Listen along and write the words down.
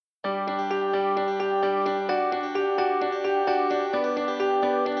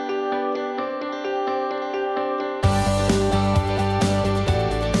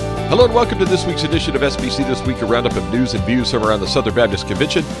Hello and welcome to this week's edition of SBC This Week, a roundup of news and views from around the Southern Baptist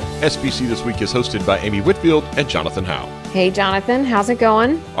Convention. SBC This Week is hosted by Amy Whitfield and Jonathan Howe. Hey, Jonathan. How's it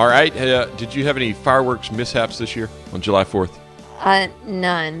going? All right. Did you have any fireworks mishaps this year on July 4th?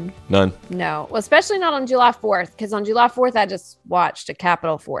 None. None? No. Well, especially not on July 4th, because on July 4th, I just watched a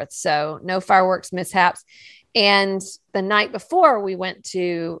Capitol 4th. So no fireworks mishaps. And the night before, we went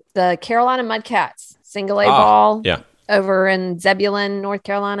to the Carolina Mudcats single A ball. Yeah. Over in Zebulon, North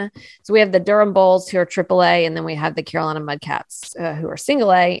Carolina. So we have the Durham Bulls, who are AAA, and then we have the Carolina Mudcats, who are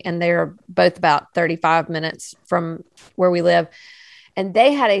single A, and they're both about 35 minutes from where we live. And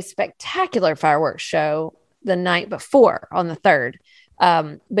they had a spectacular fireworks show the night before on the 3rd.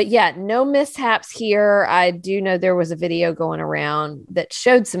 But yeah, no mishaps here. I do know there was a video going around that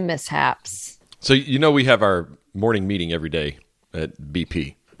showed some mishaps. So you know we have our morning meeting every day at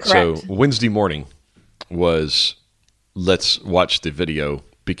BP. Correct. So Wednesday morning was... let's watch the video,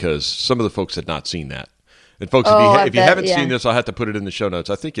 because some of the folks had not seen that. And folks, if you haven't seen this, I'll have to put it in the show notes.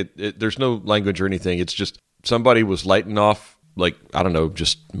 I think there's no language or anything. It's just somebody was lighting off, like, I don't know,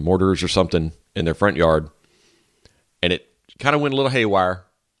 just mortars or something in their front yard. And it kind of went a little haywire,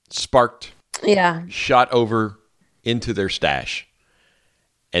 sparked, shot over into their stash.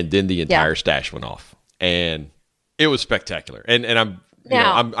 And then the entire stash went off. And it was spectacular. And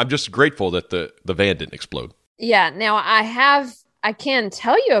I'm just grateful that the van didn't explode. Yeah. Now I can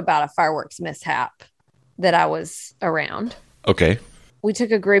tell you about a fireworks mishap that I was around. Okay. We took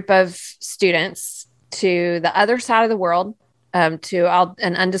a group of students to the other side of the world, to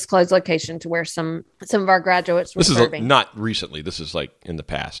an undisclosed location, to where some of our graduates were serving. This is not recently. This is like in the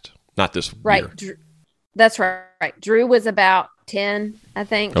past, not this year. That's right. Drew was about 10, I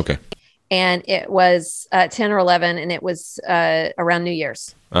think. Okay. And it was 10 or 11, and it was around New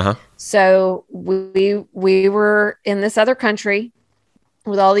Year's. Uh-huh. So we were in this other country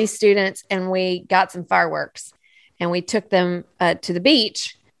with all these students, and we got some fireworks, and we took them to the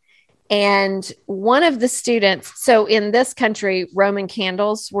beach. And one of the students, so in this country, Roman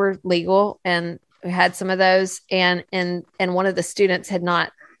candles were legal, and we had some of those. And one of the students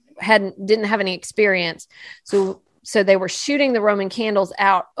didn't have any experience. So they were shooting the Roman candles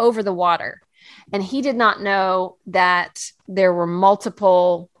out over the water. And he did not know that there were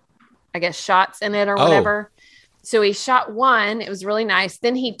multiple, I guess, shots in it or whatever. So he shot one. It was really nice.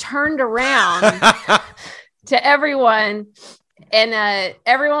 Then he turned around to everyone, and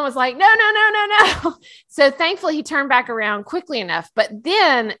everyone was like, no. So thankfully he turned back around quickly enough. But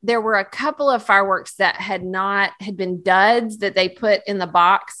then there were a couple of fireworks that had been duds that they put in the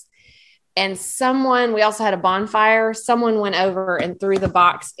box. And we also had a bonfire. Someone went over and threw the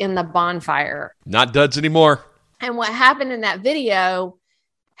box in the bonfire. Not duds anymore. And what happened in that video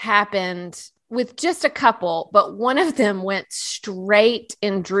happened with just a couple, but one of them went straight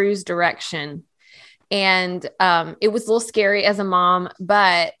in Drew's direction. And it was a little scary as a mom,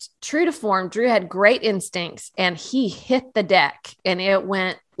 but true to form, Drew had great instincts, and he hit the deck, and it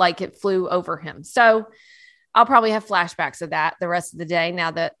went like it flew over him. So I'll probably have flashbacks of that the rest of the day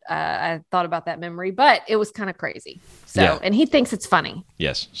now that I thought about that memory, but it was kind of crazy. So, and he thinks it's funny.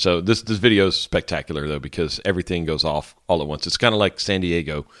 Yes. So this video is spectacular, though, because everything goes off all at once. It's kind of like San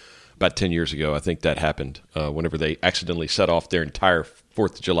Diego about 10 years ago. I think that happened whenever they accidentally set off their entire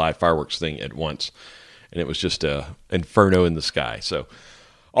 4th of July fireworks thing at once. And it was just an inferno in the sky. So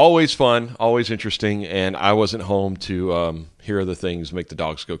always fun, always interesting, and I wasn't home to hear other things make the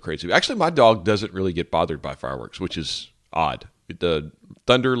dogs go crazy. Actually, my dog doesn't really get bothered by fireworks, which is odd. The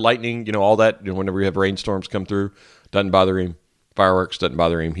thunder, lightning, all that, whenever we have rainstorms come through, doesn't bother him. Fireworks doesn't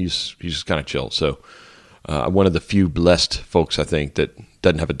bother him. He's just kind of chill. So one of the few blessed folks, I think, that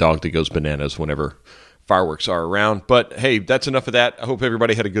doesn't have a dog that goes bananas whenever fireworks are around. But hey, that's enough of that. I hope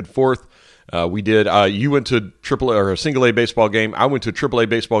everybody had a good 4th. We did. You went to a single A baseball game. I went to a AAA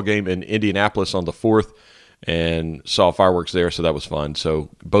baseball game in Indianapolis on the 4th and saw fireworks there, so that was fun. So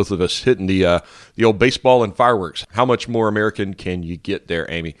both of us hitting the old baseball and fireworks. How much more American can you get there,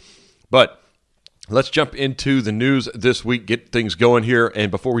 Amy? But let's jump into the news this week, get things going here. And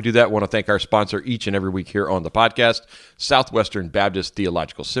before we do that, I want to thank our sponsor each and every week here on the podcast, Southwestern Baptist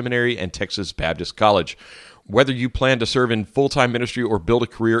Theological Seminary and Texas Baptist College. Whether you plan to serve in full-time ministry or build a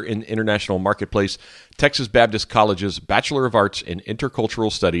career in the international marketplace, Texas Baptist College's Bachelor of Arts in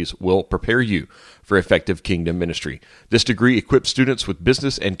Intercultural Studies will prepare you for effective kingdom ministry. This degree equips students with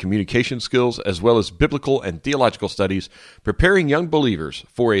business and communication skills as well as biblical and theological studies, preparing young believers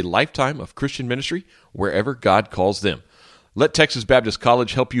for a lifetime of Christian ministry wherever God calls them. Let Texas Baptist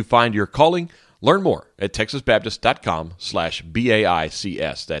College help you find your calling. Learn more at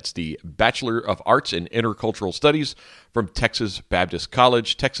texasbaptist.com/BAICS. That's the Bachelor of Arts in Intercultural Studies from Texas Baptist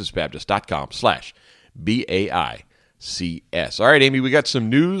College, texasbaptist.com/BAICS. All right, Amy, we got some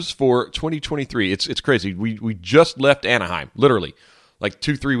news for 2023. It's crazy. We just left Anaheim, literally, like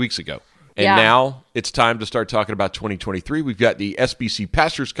 2-3 weeks ago. And now it's time to start talking about 2023. We've got the SBC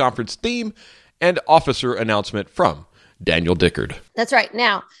Pastors Conference theme and officer announcement from Daniel Dickard. That's right.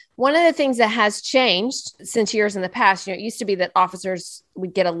 Now, one of the things that has changed since years in the past, it used to be that officers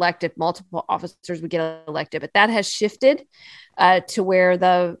would get elected, multiple officers would get elected, but that has shifted to where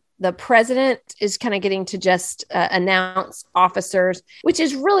the president is kind of getting to just announce officers, which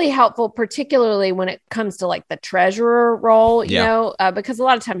is really helpful, particularly when it comes to like the treasurer role, because a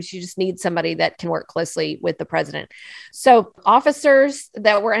lot of times you just need somebody that can work closely with the president. So officers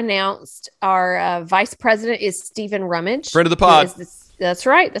that were announced, our vice president is Stephen Rummage. Friend of the pod. That's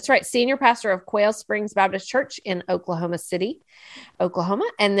right. Senior pastor of Quail Springs Baptist Church in Oklahoma City, Oklahoma.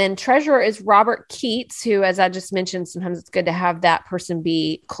 And then treasurer is Robert Keats, who, as I just mentioned, sometimes it's good to have that person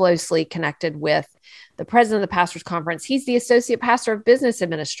be closely connected with the president of the Pastors Conference. He's the associate pastor of business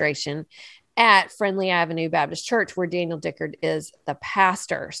administration at Friendly Avenue Baptist Church, where Daniel Dickard is the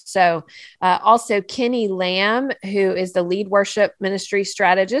pastor. So also Kenny Lamb, who is the lead worship ministry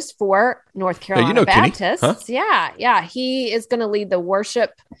strategist for North Carolina Baptists. Huh? Yeah. He is going to lead the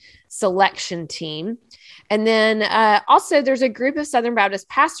worship selection team. And then also there's a group of Southern Baptist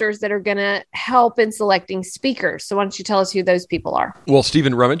pastors that are going to help in selecting speakers. So why don't you tell us who those people are? Well,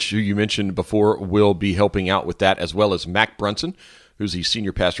 Stephen Rummage, who you mentioned before, will be helping out with that, as well as Mac Brunson, who's the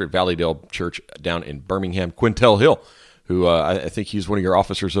senior pastor at Valleydale Church down in Birmingham. Quintel Hill, who I think he's one of your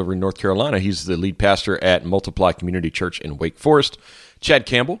officers over in North Carolina. He's the lead pastor at Multiply Community Church in Wake Forest. Chad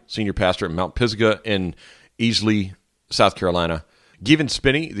Campbell, senior pastor at Mount Pisgah in Easley, South Carolina. Given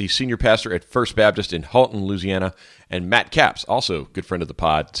Spinney, the senior pastor at First Baptist in Halton, Louisiana. And Matt Capps, also good friend of the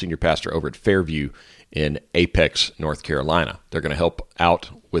pod, senior pastor over at Fairview in Apex, North Carolina. They're going to help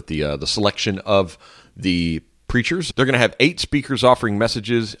out with the selection of the preachers. They're going to have 8 speakers offering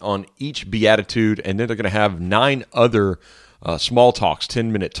messages on each beatitude, and then they're going to have 9 other small talks,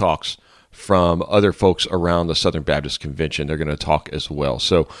 10-minute talks from other folks around the Southern Baptist Convention. They're going to talk as well.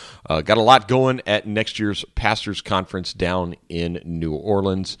 So got a lot going at next year's Pastors Conference down in New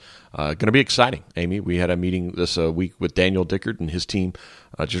Orleans. Going to be exciting, Amy. We had a meeting this week with Daniel Dickard and his team,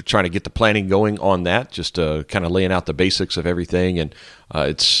 just trying to get the planning going on that, just kind of laying out the basics of everything. And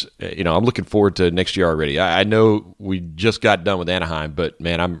it's, I'm looking forward to next year already. I know we just got done with Anaheim, but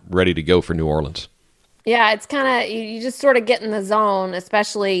man, I'm ready to go for New Orleans. Yeah, it's kind of, you just sort of get in the zone,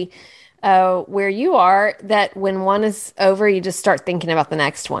 especially where you are, that when one is over, you just start thinking about the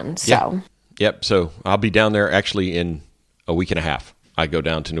next one. So, Yep. So I'll be down there actually in a week and a half. I go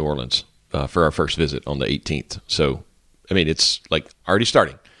down to New Orleans for our first visit on the 18th. So, I mean, it's like already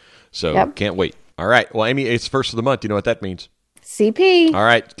starting. So Can't wait. All right. Well, Amy, it's first of the month. You know what that means? CP. All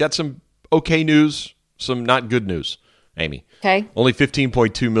right. Got some okay news, some not good news, Amy. Okay. Only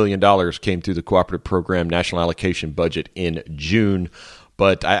 $15.2 million came through the Cooperative Program National Allocation Budget in June.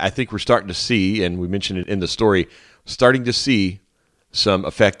 But I think we're starting to see, and we mentioned it in the story, starting to see some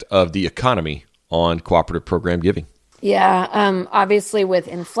effect of the economy on cooperative program giving. Yeah, obviously with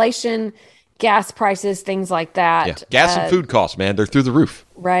inflation, gas prices, things like that. Yeah. Gas and food costs, man, they're through the roof.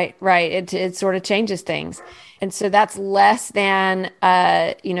 Right. It sort of changes things. And so that's less than,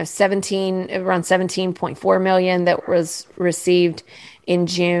 around 17.4 million that was received in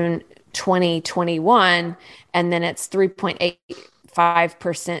June 2021. And then it's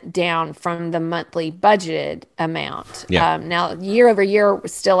 3.85% down from the monthly budgeted amount. Yeah. Now, year over year, we're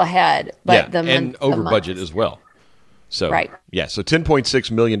still ahead, but and over budget as well. So, so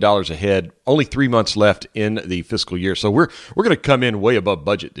 $10.6 million ahead, only 3 months left in the fiscal year. So we're going to come in way above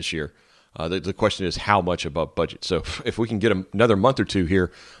budget this year. The question is how much above budget. So if we can get another month or two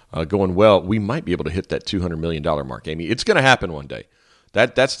here going well, we might be able to hit that $200 million mark, Amy. It's going to happen one day.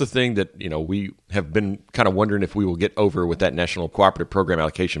 That's the thing that, we have been kind of wondering if we will get over with that National Cooperative Program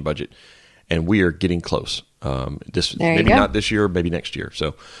Allocation Budget, and we are getting close. Maybe not this year, maybe next year.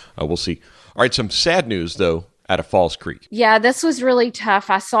 So we'll see. All right, some sad news, though, out of Falls Creek. Yeah, this was really tough.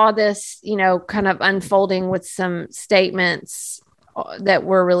 I saw this, kind of unfolding with some statements that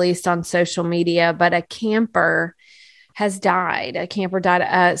were released on social media, but a camper has died. A camper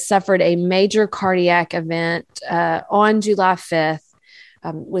died, suffered a major cardiac event on July 5th.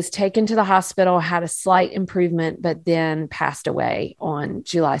 Was taken to the hospital, had a slight improvement, but then passed away on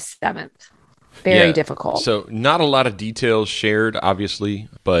July 7th. Very difficult. So not a lot of details shared, obviously,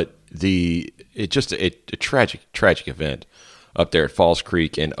 but it's just a tragic event. up there at Falls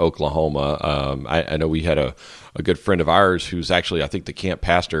Creek in Oklahoma. I know we had a good friend of ours who's actually, I think, the camp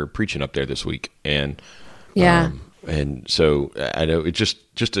pastor preaching up there this week. And and so I know it's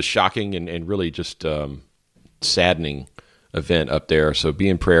just a shocking and really just saddening event up there. So be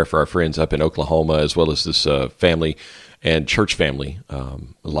in prayer for our friends up in Oklahoma, as well as this family and church family. A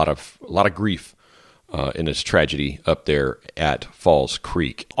lot of grief in this tragedy up there at Falls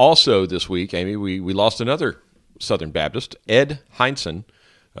Creek. Also this week, Amy, we lost another Southern Baptist, Ed Hindson,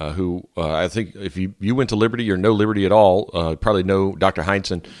 who I think if you went to Liberty or know Liberty at all, probably know Dr.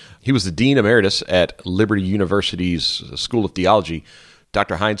 Hindson. He was the Dean Emeritus at Liberty University's School of Theology.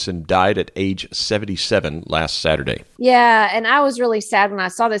 Dr. Hindson died at age 77 last Saturday. Yeah, and I was really sad when I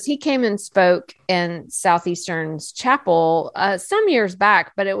saw this. He came and spoke in Southeastern's chapel some years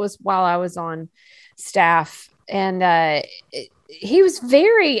back, but it was while I was on staff. And he was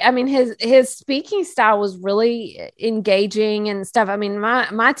his speaking style was really engaging and stuff. I mean,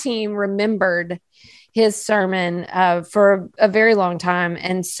 my team remembered his sermon for a very long time.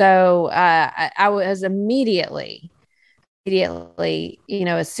 And so I was immediately,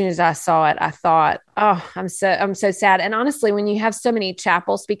 as soon as I saw it, I thought, oh, I'm so sad. And honestly, when you have so many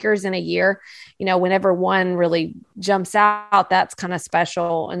chapel speakers in a year, whenever one really jumps out, that's kind of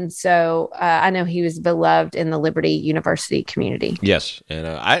special. And so I know he was beloved in the Liberty University community. Yes. And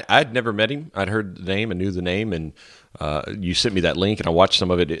I'd never met him. I'd heard the name and knew the name. And you sent me that link and I watched some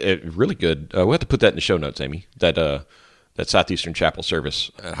of it. It really good. We'll have to put that in the show notes, Amy, that Southeastern Chapel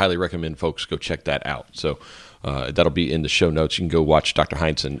service. I highly recommend folks go check that out. So that'll be in the show notes. You can go watch Dr.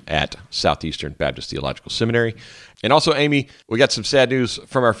 Hindson at Southeastern Baptist Theological Seminary. And also, Amy, we got some sad news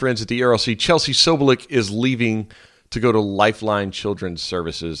from our friends at the ERLC. Chelsea Sobolik is leaving to go to Lifeline Children's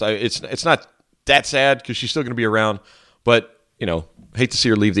Services. It's not that sad because she's still going to be around, but, hate to see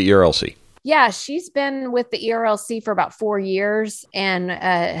her leave the ERLC. Yeah, she's been with the ERLC for about 4 years and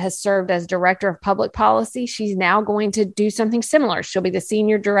has served as director of public policy. She's now going to do something similar. She'll be the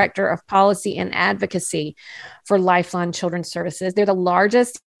senior director of policy and advocacy for Lifeline Children's Services. They're the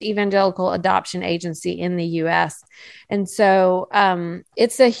largest evangelical adoption agency in the U.S. And so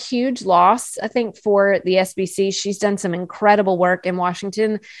it's a huge loss, I think, for the SBC. She's done some incredible work in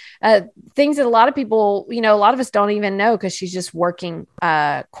Washington, things that a lot of people, a lot of us don't even know because she's just working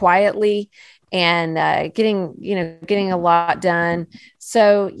quietly and getting a lot done.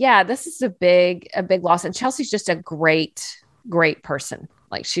 So yeah, this is a big loss. And Chelsea's just a great person.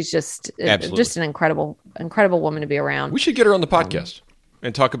 Like she's just an incredible woman to be around. We should get her on the podcast.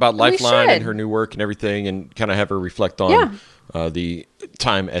 And talk about Lifeline and her new work and everything and kind of have her reflect on the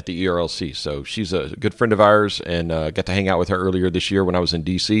time at the ERLC. So she's a good friend of ours and got to hang out with her earlier this year when I was in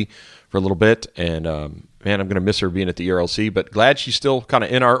D.C. for a little bit. And, man, I'm going to miss her being at the ERLC, but glad she's still kind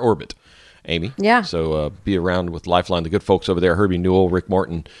of in our orbit, Amy. Yeah. So be around with Lifeline, the good folks over there, Herbie Newell, Rick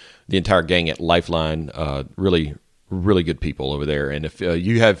Morton, the entire gang at Lifeline, really good people over there. And if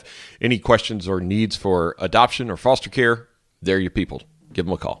you have any questions or needs for adoption or foster care, they're your people. Give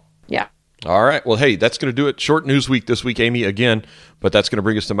them a call. Yeah. All right. Well, hey, that's going to do it. Short news week this week, Amy, again. But that's going to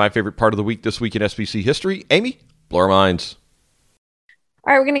bring us to my favorite part of the week this week in SBC history. Amy, blow our minds.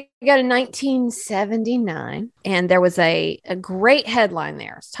 All right. We're going to go to 1979. And there was a great headline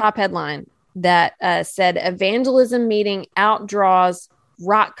there, top headline, that said, evangelism meeting outdraws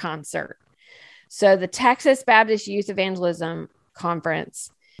rock concert. So the Texas Baptist Youth Evangelism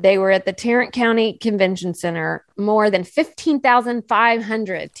Conference, they were at the Tarrant County Convention Center, more than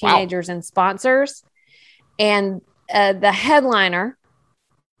 15,500 teenagers and sponsors. And the headliner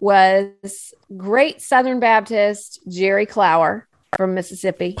was great Southern Baptist Jerry Clower from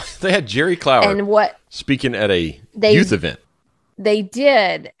Mississippi. They had Jerry Clower speaking at a youth event. They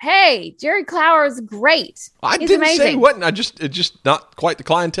did. Hey, Jerry Clower is great. He's didn't amazing. Say he wasn't. It's just not quite the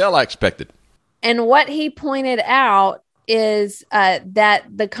clientele I expected. And what he pointed out is that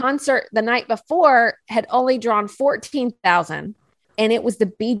the concert the night before had only drawn 14,000, and it was the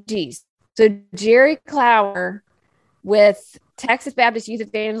Bee Gees. So Jerry Clower with Texas Baptist Youth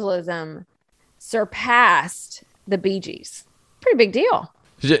Evangelism surpassed the Bee Gees. Pretty big deal.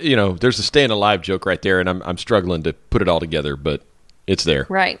 There's a staying alive joke right there, and I'm struggling to put it all together, but it's there.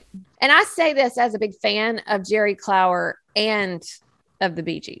 Right. And I say this as a big fan of Jerry Clower and of the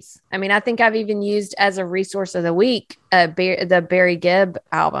Bee Gees. I mean, I think I've even used as a resource of the week the Barry Gibb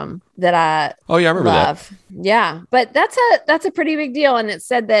album that I remember love. That. Yeah, but that's a pretty big deal. And it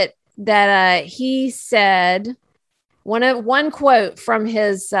said that he said one quote from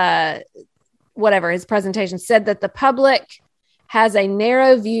his his presentation said that the public has a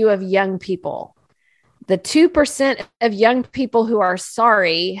narrow view of young people. The 2% of young people who are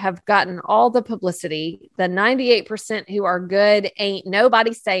sorry have gotten all the publicity. The 98% who are good, ain't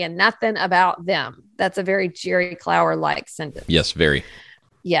nobody saying nothing about them. That's a very Jerry Clower-like sentence. Yes, very.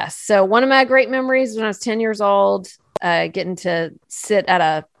 Yes. So one of my great memories when I was 10 years old, getting to sit at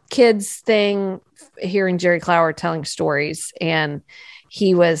a kids thing, hearing Jerry Clower telling stories, and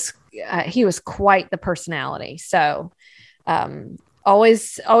he was quite the personality. So,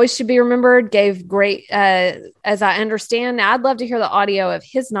 always should be remembered. Gave great, as I understand. Now, I'd love to hear the audio of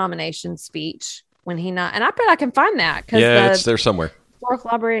his nomination speech when and I bet I can find that. It's there somewhere.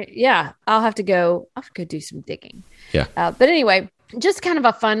 Library. Yeah, I'll have to go do some digging. Yeah. But anyway, just kind of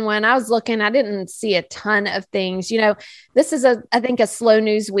a fun one. I was looking, I didn't see a ton of things. This is I think a slow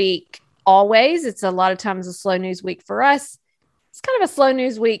news week always. It's a lot of times a slow news week for us. It's kind of a slow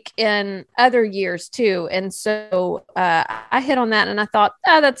news week in other years too. And so I hit on that and I thought,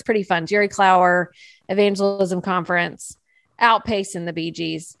 that's pretty fun. Jerry Clower, Evangelism Conference, outpacing the Bee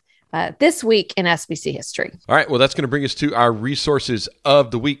Gees. This week in SBC history. All right. Well, that's going to bring us to our resources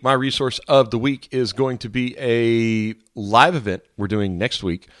of the week. My resource of the week is going to be a live event we're doing next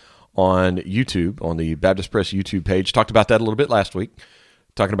week on YouTube, on the Baptist Press YouTube page. Talked about that a little bit last week.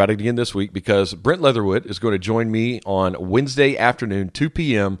 Talking about it again this week because Brent Leatherwood is going to join me on Wednesday afternoon, 2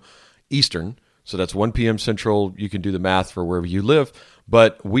 p.m. Eastern. So that's 1 p.m. Central. You can do the math for wherever you live.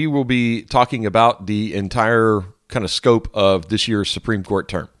 But we will be talking about the entire kind of scope of this year's Supreme Court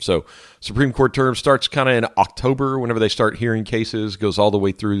term. So Supreme Court term starts kind of in October, whenever they start hearing cases, goes all the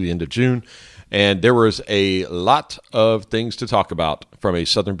way through the end of June. And there was a lot of things to talk about from a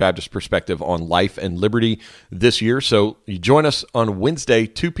Southern Baptist perspective on life and liberty this year. So you join us on Wednesday,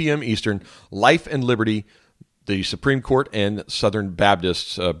 2 p.m. Eastern, Life and Liberty, the Supreme Court and Southern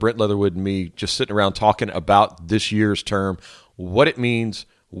Baptists, Brent Leatherwood and me, just sitting around talking about this year's term, what it means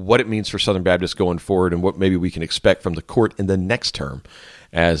for Southern Baptists going forward, and what maybe we can expect from the court in the next term,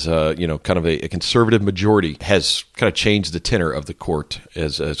 as kind of a conservative majority has kind of changed the tenor of the court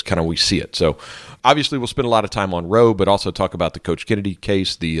as kind of we see it. So obviously we'll spend a lot of time on Roe, but also talk about the Coach Kennedy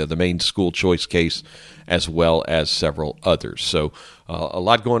case, the main school choice case, as well as several others. So a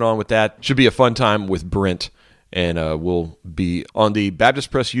lot going on with that. Should be a fun time with Brent. And we'll be on the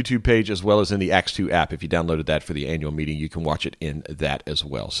Baptist Press YouTube page as well as in the Acts 2 app. If you downloaded that for the annual meeting, you can watch it in that as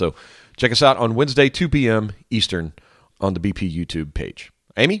well. So check us out on Wednesday, 2 p.m. Eastern on the BP YouTube page.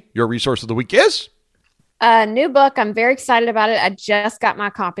 Amy, your resource of the week is? A new book. I'm very excited about it. I just got my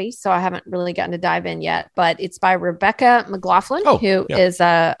copy, so I haven't really gotten to dive in yet. But it's by Rebecca McLaughlin, who is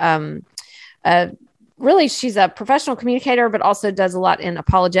really, she's a professional communicator, but also does a lot in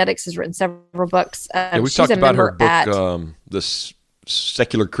apologetics, has written several books. We've talked about her book, The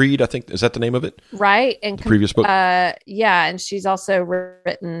Secular Creed, I think. Is that the name of it? Right. And the previous book? And she's also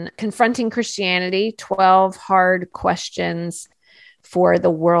written Confronting Christianity, 12 Hard Questions for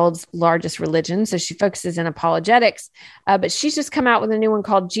the World's Largest Religion. So she focuses in apologetics, but she's just come out with a new one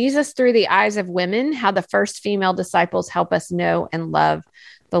called Jesus Through the Eyes of Women, How the First Female Disciples Help Us Know and Love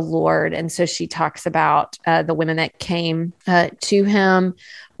the Lord. And so she talks about the women that came to him,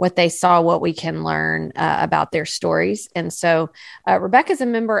 what they saw, what we can learn about their stories. And so Rebecca's a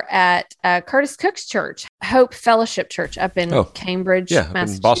member at Curtis Cook's church, Hope Fellowship Church up in Cambridge,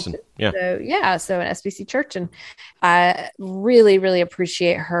 Massachusetts. In Boston. So an SBC church. And I really, really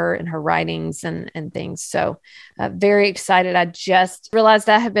appreciate her and her writings and things. So very excited. I just realized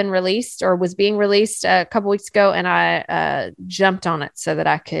that had been released or was being released a couple weeks ago, and I jumped on it so that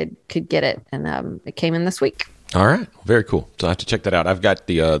I could get it. And it came in this week. All right. Very cool. So I have to check that out. I've got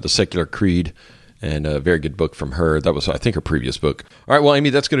the Secular Creed, and a very good book from her. That was, I think, her previous book. All right. Well, Amy,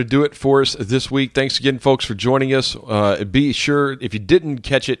 that's going to do it for us this week. Thanks again, folks, for joining us. Be sure, if you didn't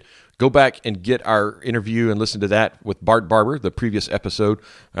catch it, go back and get our interview and listen to that with Bart Barber, the previous episode.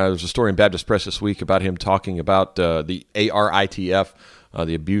 There's a story in Baptist Press this week about him talking about the ARITF,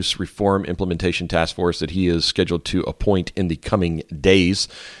 the Abuse Reform Implementation Task Force that he is scheduled to appoint in the coming days.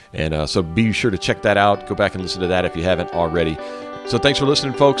 And so be sure to check that out. Go back and listen to that if you haven't already. So thanks for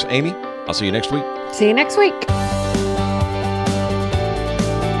listening, folks. Amy, I'll see you next week. See you next week.